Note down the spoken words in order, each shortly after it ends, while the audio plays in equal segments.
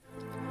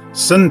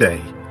Sunday,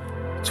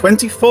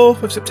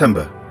 24th of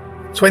September,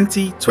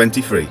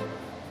 2023.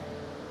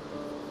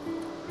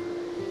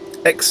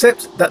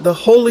 Except that the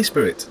Holy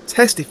Spirit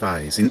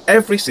testifies in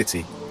every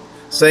city,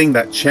 saying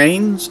that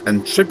chains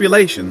and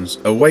tribulations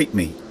await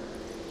me.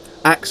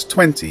 Acts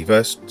 20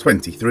 verse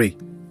 23.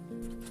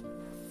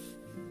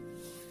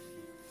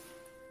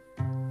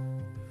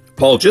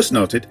 Paul just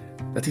noted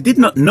that he did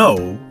not know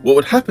what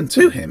would happen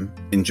to him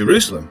in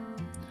Jerusalem,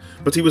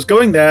 but he was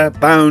going there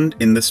bound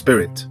in the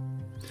Spirit.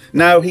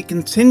 Now he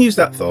continues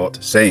that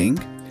thought, saying,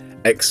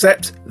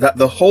 except that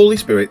the Holy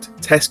Spirit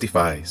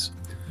testifies.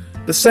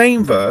 The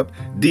same verb,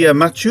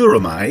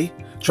 diamarturomai,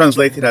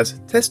 translated as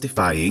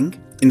testifying,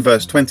 in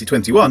verse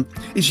 20-21,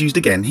 is used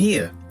again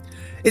here.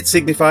 It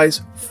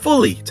signifies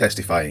fully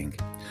testifying.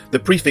 The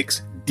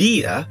prefix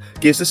dia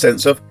gives a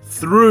sense of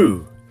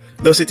through,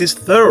 thus it is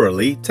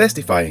thoroughly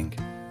testifying.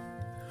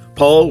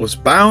 Paul was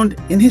bound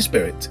in his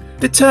spirit,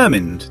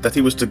 determined that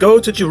he was to go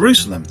to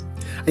Jerusalem,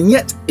 and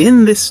yet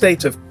in this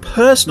state of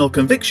personal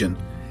conviction,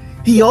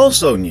 he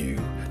also knew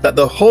that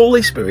the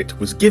Holy Spirit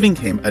was giving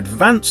him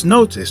advance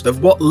notice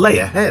of what lay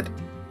ahead.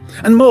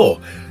 And more,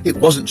 it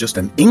wasn't just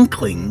an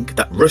inkling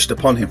that rushed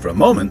upon him for a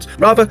moment,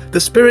 rather the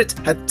Spirit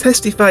had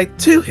testified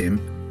to him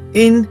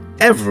in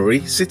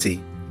every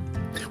city.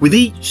 With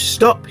each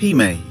stop he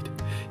made,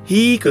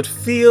 he could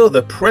feel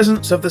the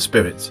presence of the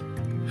Spirit.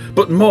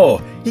 But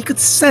more, he could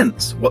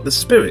sense what the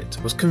Spirit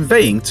was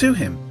conveying to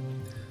him.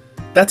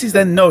 That is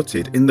then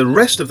noted in the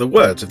rest of the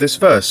words of this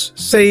verse,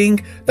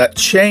 saying that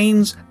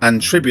chains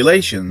and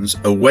tribulations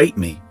await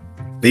me.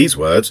 These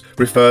words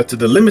refer to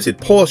the limited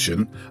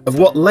portion of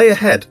what lay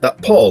ahead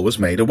that Paul was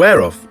made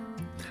aware of.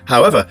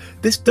 However,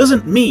 this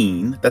doesn't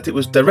mean that it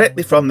was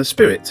directly from the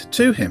Spirit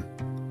to him.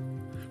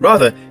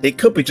 Rather, it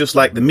could be just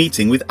like the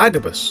meeting with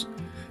Agabus.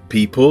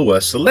 People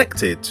were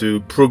selected to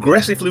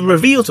progressively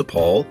reveal to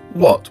Paul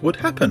what would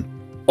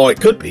happen. Or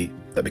it could be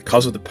that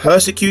because of the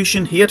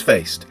persecution he had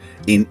faced,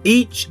 in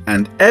each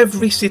and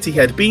every city he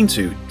had been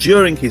to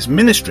during his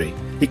ministry,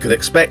 he could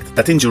expect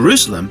that in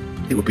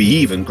Jerusalem it would be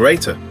even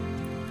greater.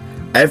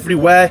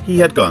 Everywhere he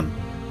had gone,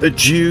 the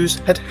Jews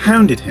had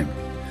hounded him.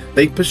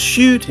 They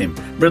pursued him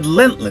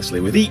relentlessly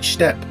with each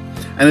step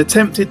and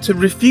attempted to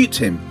refute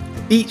him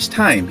each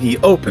time he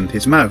opened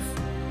his mouth.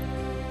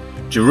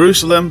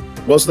 Jerusalem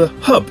was the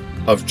hub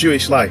of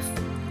Jewish life.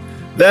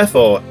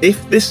 Therefore,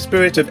 if this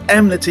spirit of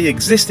enmity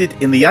existed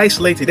in the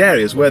isolated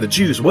areas where the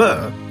Jews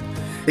were,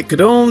 it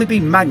could only be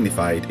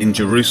magnified in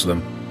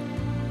Jerusalem.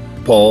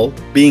 Paul,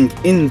 being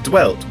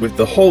indwelt with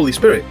the Holy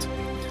Spirit,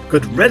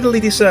 could readily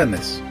discern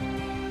this.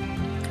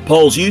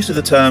 Paul's use of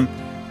the term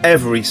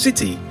every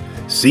city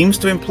seems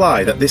to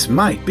imply that this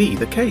might be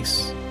the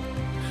case.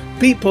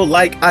 People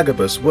like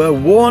Agabus were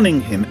warning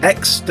him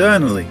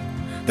externally.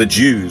 The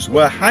Jews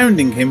were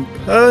hounding him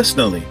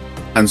personally.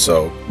 And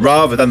so,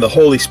 rather than the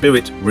Holy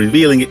Spirit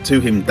revealing it to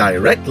him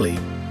directly,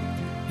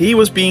 he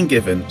was being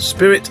given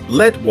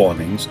Spirit-led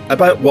warnings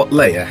about what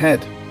lay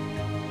ahead.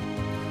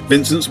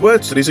 Vincent's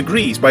word studies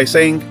agrees by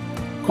saying,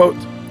 quote,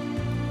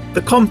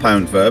 the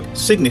compound verb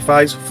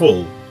signifies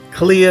full,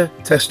 clear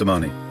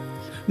testimony,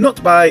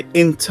 not by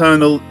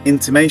internal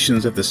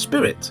intimations of the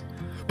Spirit,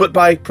 but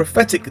by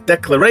prophetic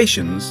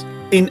declarations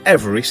in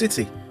every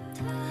city.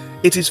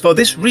 It is for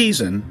this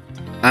reason,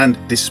 and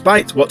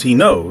despite what he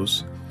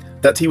knows,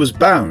 that he was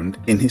bound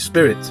in his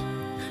spirit.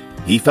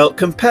 He felt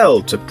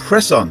compelled to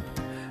press on,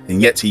 and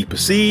yet he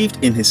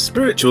perceived in his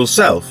spiritual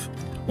self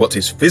what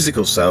his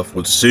physical self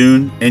would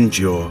soon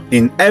endure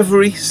in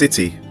every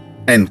city.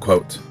 End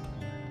quote.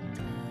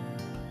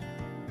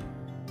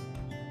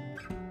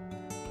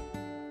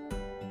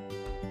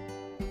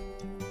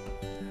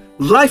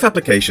 Life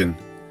application.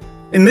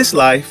 In this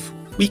life,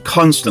 we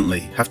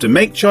constantly have to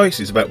make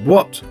choices about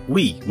what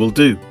we will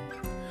do.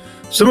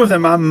 Some of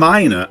them are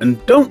minor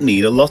and don't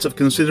need a lot of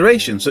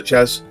consideration, such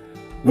as,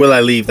 will I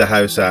leave the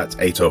house at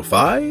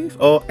 8:05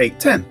 or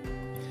 8:10?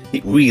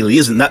 It really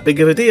isn't that big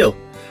of a deal,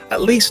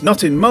 at least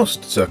not in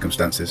most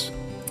circumstances.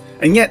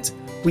 And yet,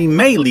 we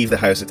may leave the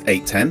house at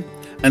 8:10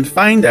 and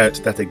find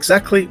out that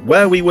exactly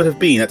where we would have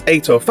been at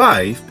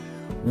 8:05,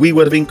 we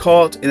would have been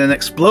caught in an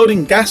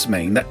exploding gas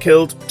main that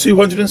killed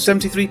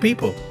 273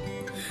 people.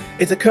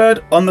 It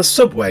occurred on the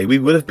subway we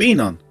would have been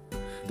on.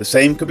 The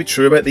same could be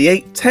true about the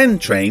 8:10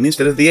 train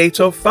instead of the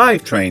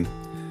 8:05 train.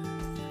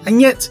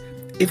 And yet,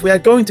 if we are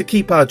going to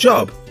keep our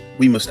job,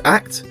 we must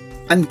act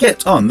and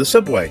get on the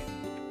subway.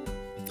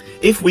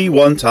 If we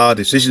want our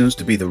decisions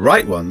to be the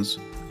right ones,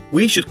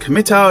 we should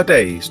commit our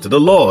days to the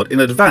Lord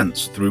in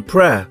advance through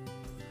prayer.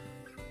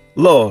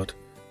 Lord,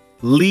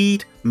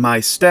 lead my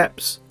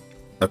steps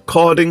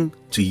according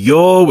to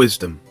your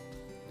wisdom.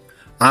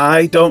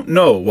 I don't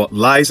know what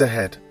lies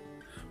ahead,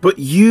 but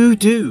you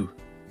do.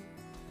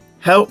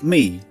 Help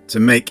me to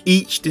make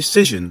each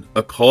decision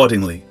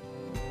accordingly.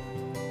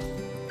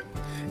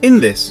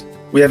 In this,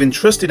 we have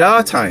entrusted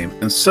our time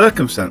and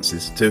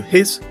circumstances to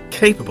His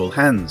capable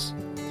hands.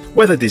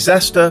 Whether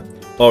disaster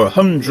or a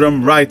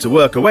humdrum ride to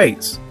work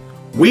awaits,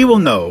 we will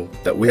know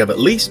that we have at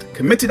least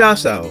committed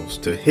ourselves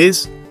to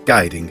His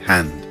guiding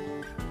hand.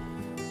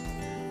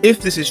 If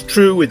this is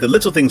true with the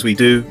little things we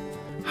do,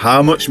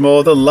 how much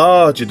more the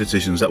larger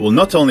decisions that will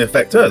not only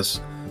affect us,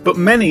 but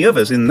many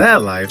others in their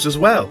lives as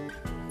well.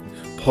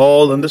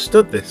 Paul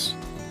understood this.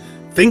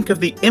 Think of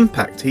the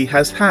impact he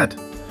has had,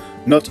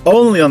 not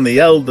only on the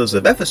elders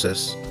of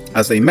Ephesus,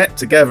 as they met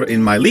together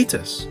in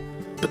Miletus,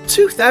 but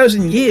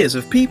 2,000 years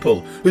of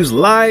people whose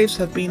lives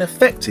have been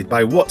affected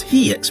by what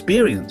he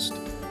experienced.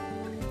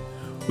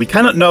 We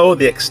cannot know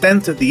the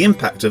extent of the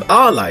impact of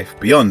our life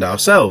beyond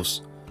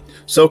ourselves,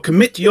 so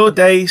commit your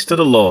days to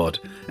the Lord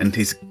and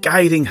his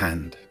guiding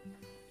hand.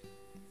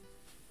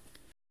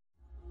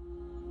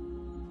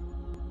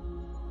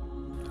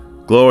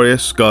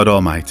 Glorious God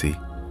Almighty,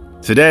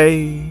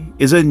 today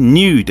is a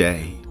new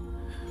day.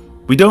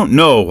 We don't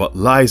know what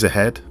lies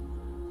ahead,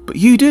 but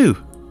you do.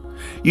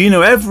 You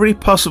know every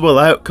possible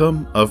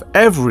outcome of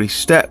every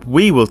step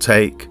we will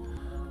take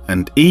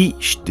and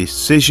each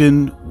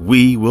decision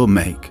we will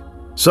make.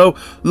 So,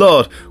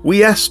 Lord,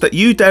 we ask that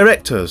you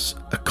direct us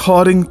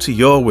according to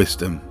your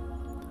wisdom.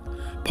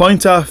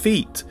 Point our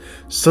feet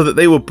so that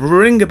they will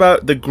bring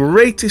about the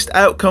greatest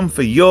outcome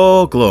for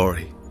your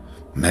glory.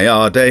 May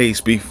our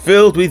days be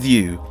filled with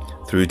you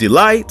through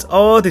delight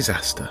or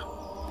disaster.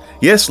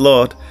 Yes,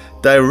 Lord,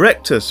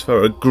 direct us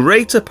for a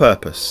greater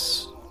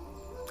purpose.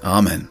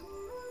 Amen.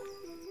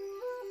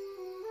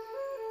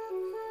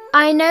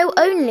 I know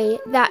only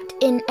that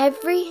in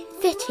every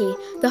city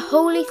the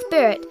Holy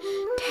Spirit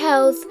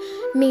tells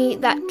me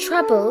that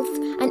troubles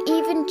and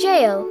even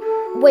jail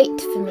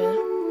wait for me.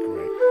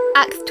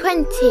 Acts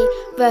 20,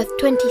 verse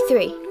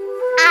 23.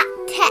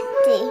 Acts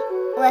 20,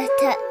 verse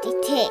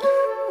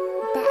 32.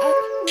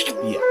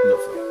 Yeah,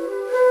 lovely.